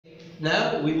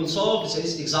Now we will solve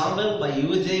this example by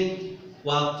using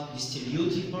what?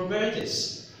 Distributive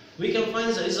properties. We can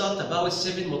find the result about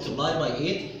 7 multiplied by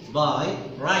 8 by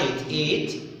write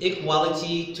 8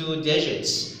 equality to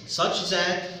digits such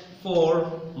that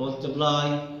 4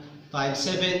 multiplied times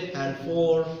 7 and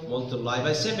 4 multiplied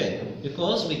by 7,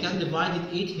 because we can divide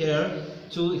it 8 here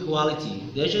to equality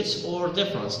digits or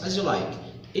difference as you like.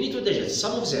 Any two digits,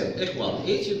 some of them equal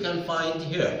 8, you can find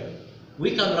here.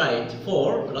 We can write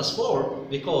 4 plus 4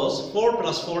 because 4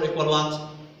 plus 4 equal what?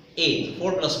 8.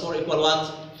 4 plus 4 equal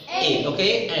what? 8.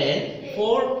 Okay, and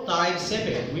 4 times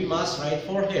 7. We must write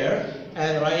 4 here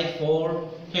and write 4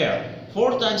 here.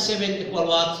 4 times 7 equal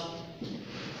what?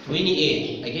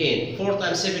 28. Again, 4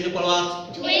 times 7 equal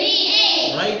what?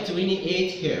 28. Write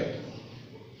 28 here.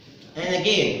 And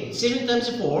again, 7 times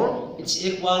 4, it's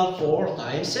equal 4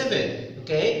 times 7.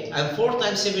 Okay, and 4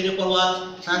 times 7 equal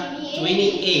what?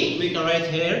 28. We can write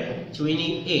here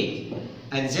 28.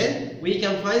 And then we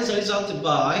can find the result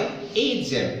by 8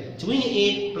 them.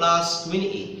 28 plus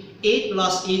 28. 8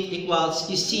 plus 8 equals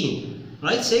 16.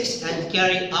 Write 6 and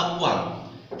carry up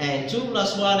 1. And 2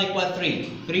 plus 1 equal 3.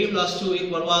 3 plus 2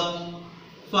 equal what?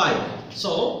 5.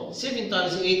 So 7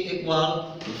 times 8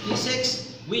 equal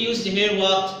 56. We used here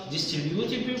what?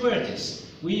 Distributive properties.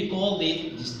 We call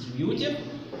it distributive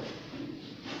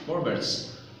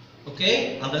properties.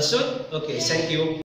 Okay, understood? Okay, thank you.